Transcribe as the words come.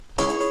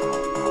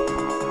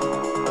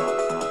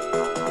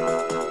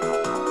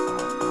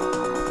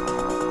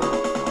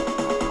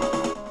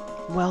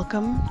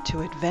Welcome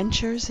to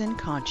Adventures in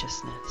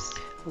Consciousness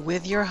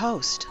with your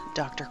host,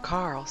 Dr.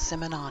 Carl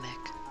Simononik.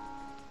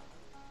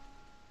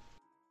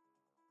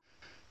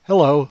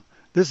 Hello,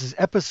 this is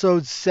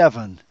episode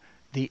 7,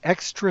 The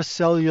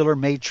Extracellular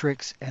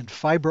Matrix and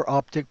Fiber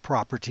Optic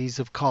Properties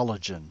of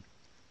Collagen.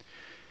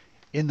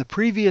 In the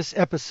previous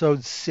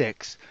episode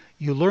 6,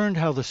 you learned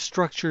how the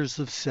structures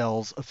of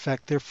cells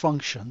affect their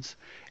functions,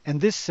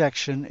 and this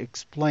section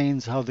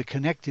explains how the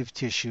connective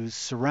tissues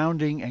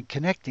surrounding and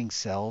connecting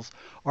cells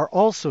are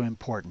also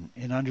important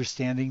in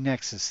understanding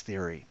nexus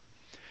theory.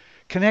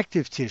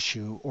 Connective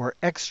tissue, or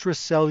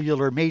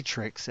extracellular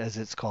matrix as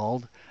it's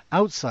called,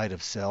 outside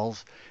of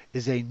cells,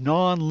 is a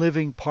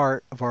non-living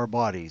part of our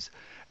bodies,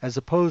 as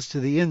opposed to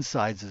the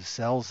insides of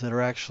cells that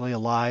are actually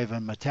alive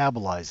and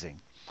metabolizing.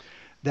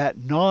 That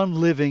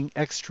non-living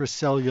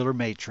extracellular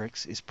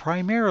matrix is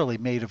primarily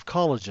made of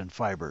collagen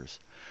fibers.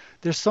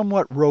 They're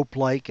somewhat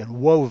rope-like and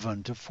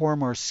woven to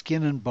form our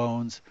skin and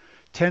bones,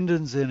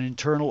 tendons and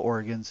internal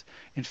organs.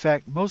 In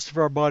fact, most of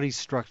our body's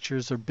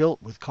structures are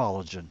built with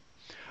collagen.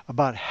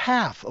 About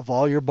half of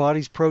all your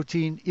body's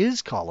protein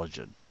is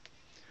collagen.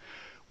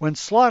 When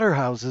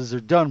slaughterhouses are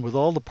done with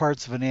all the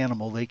parts of an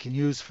animal they can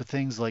use for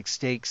things like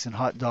steaks and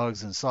hot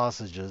dogs and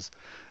sausages,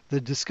 the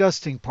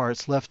disgusting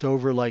parts left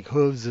over like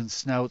hooves and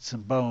snouts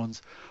and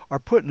bones are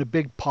put in a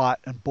big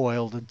pot and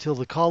boiled until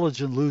the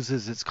collagen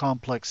loses its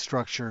complex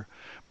structure,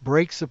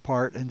 breaks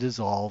apart and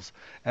dissolves,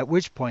 at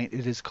which point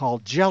it is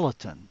called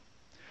gelatin.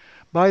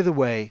 By the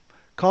way,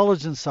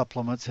 collagen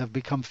supplements have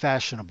become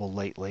fashionable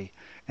lately,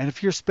 and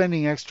if you're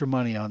spending extra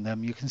money on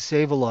them, you can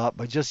save a lot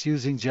by just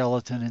using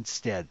gelatin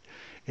instead.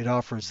 It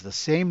offers the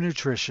same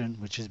nutrition,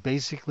 which is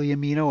basically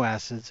amino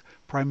acids,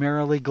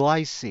 primarily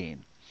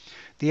glycine.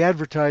 The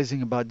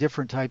advertising about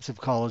different types of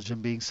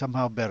collagen being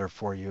somehow better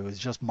for you is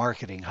just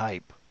marketing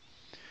hype.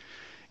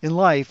 In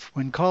life,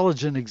 when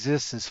collagen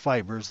exists as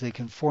fibers, they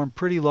can form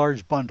pretty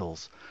large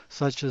bundles,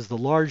 such as the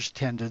large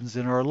tendons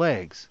in our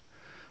legs.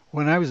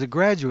 When I was a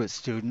graduate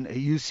student at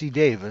UC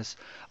Davis,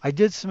 I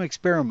did some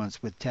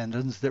experiments with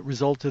tendons that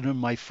resulted in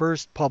my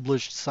first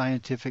published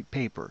scientific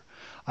paper.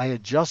 I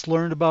had just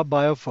learned about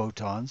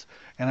biophotons,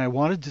 and I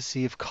wanted to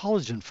see if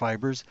collagen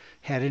fibers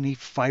had any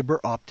fiber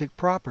optic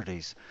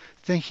properties,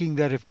 thinking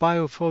that if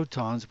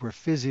biophotons were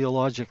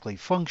physiologically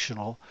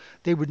functional,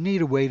 they would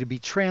need a way to be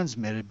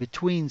transmitted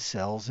between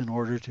cells in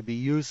order to be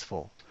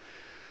useful.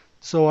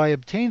 So I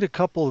obtained a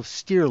couple of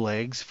steer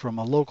legs from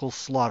a local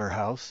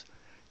slaughterhouse,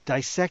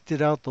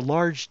 dissected out the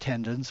large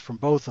tendons from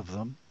both of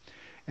them,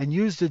 and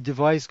used a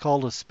device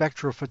called a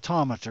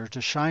spectrophotometer to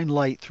shine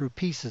light through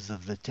pieces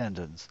of the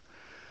tendons.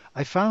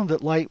 I found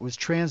that light was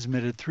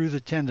transmitted through the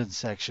tendon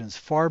sections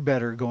far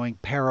better going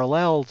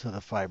parallel to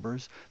the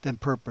fibers than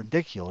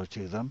perpendicular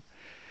to them,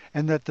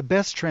 and that the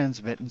best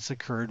transmittance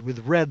occurred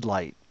with red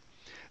light.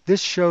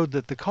 This showed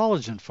that the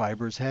collagen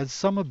fibers had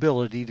some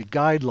ability to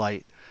guide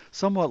light,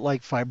 somewhat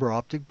like fiber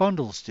optic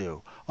bundles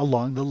do,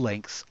 along the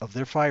lengths of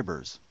their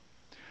fibers.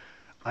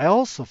 I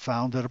also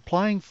found that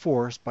applying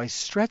force by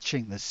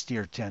stretching the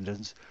steer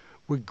tendons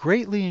would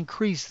greatly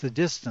increase the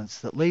distance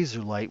that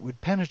laser light would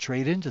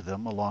penetrate into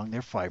them along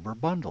their fiber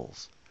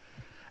bundles.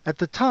 At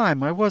the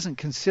time, I wasn't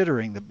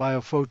considering that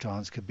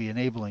biophotons could be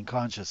enabling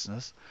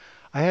consciousness.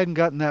 I hadn't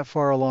gotten that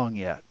far along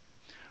yet.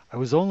 I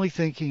was only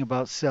thinking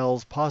about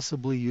cells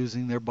possibly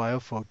using their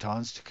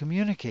biophotons to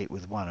communicate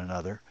with one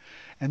another,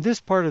 and this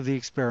part of the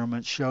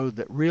experiment showed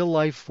that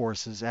real-life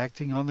forces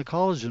acting on the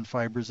collagen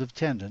fibers of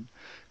tendon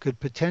could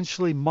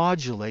potentially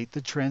modulate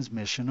the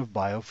transmission of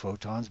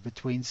biophotons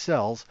between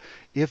cells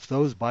if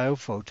those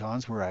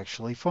biophotons were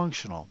actually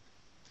functional.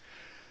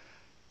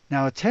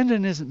 Now, a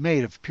tendon isn't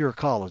made of pure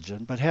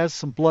collagen, but has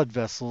some blood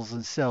vessels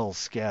and cells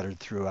scattered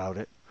throughout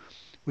it,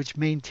 which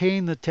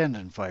maintain the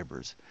tendon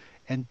fibers,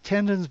 and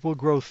tendons will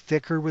grow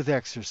thicker with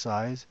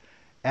exercise,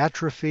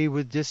 atrophy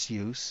with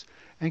disuse,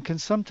 and can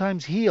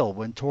sometimes heal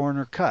when torn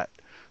or cut.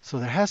 So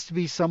there has to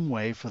be some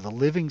way for the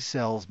living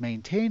cells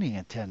maintaining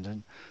a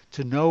tendon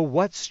to know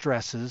what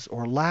stresses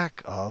or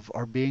lack of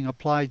are being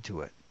applied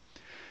to it.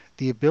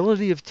 The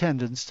ability of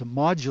tendons to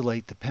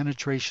modulate the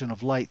penetration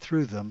of light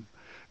through them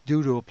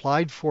due to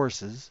applied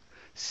forces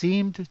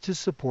seemed to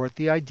support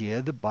the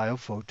idea that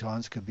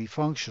biophotons could be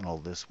functional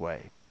this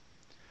way.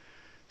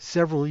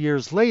 Several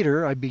years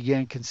later, I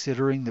began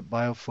considering that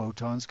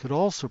biophotons could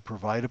also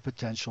provide a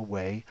potential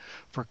way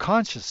for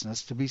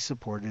consciousness to be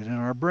supported in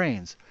our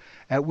brains,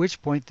 at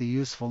which point the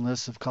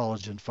usefulness of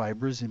collagen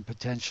fibers in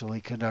potentially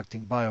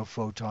conducting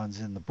biophotons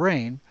in the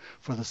brain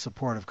for the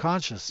support of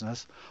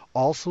consciousness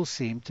also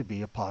seemed to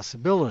be a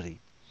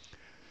possibility.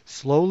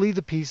 Slowly,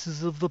 the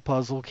pieces of the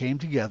puzzle came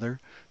together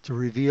to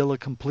reveal a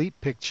complete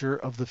picture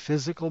of the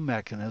physical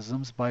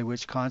mechanisms by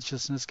which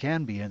consciousness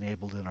can be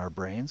enabled in our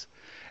brains,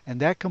 and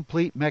that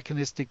complete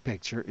mechanistic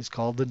picture is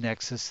called the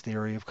nexus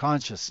theory of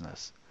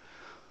consciousness.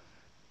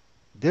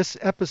 This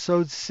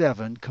episode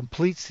 7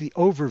 completes the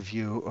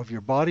overview of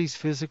your body's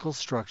physical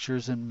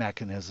structures and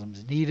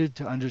mechanisms needed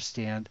to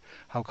understand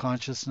how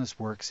consciousness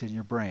works in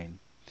your brain.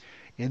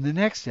 In the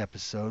next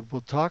episode, we'll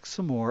talk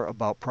some more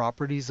about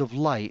properties of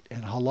light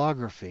and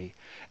holography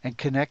and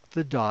connect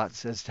the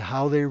dots as to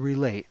how they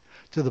relate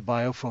to the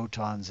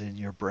biophotons in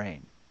your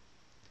brain.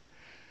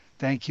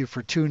 Thank you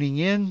for tuning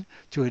in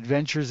to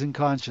Adventures in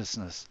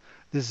Consciousness.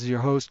 This is your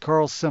host,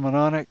 Carl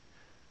Simononik,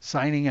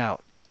 signing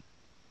out.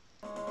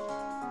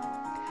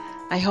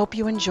 I hope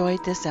you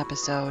enjoyed this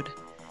episode.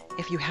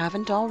 If you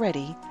haven't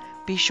already,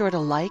 be sure to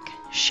like,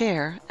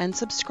 share, and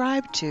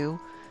subscribe to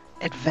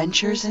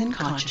Adventures in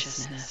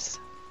Consciousness.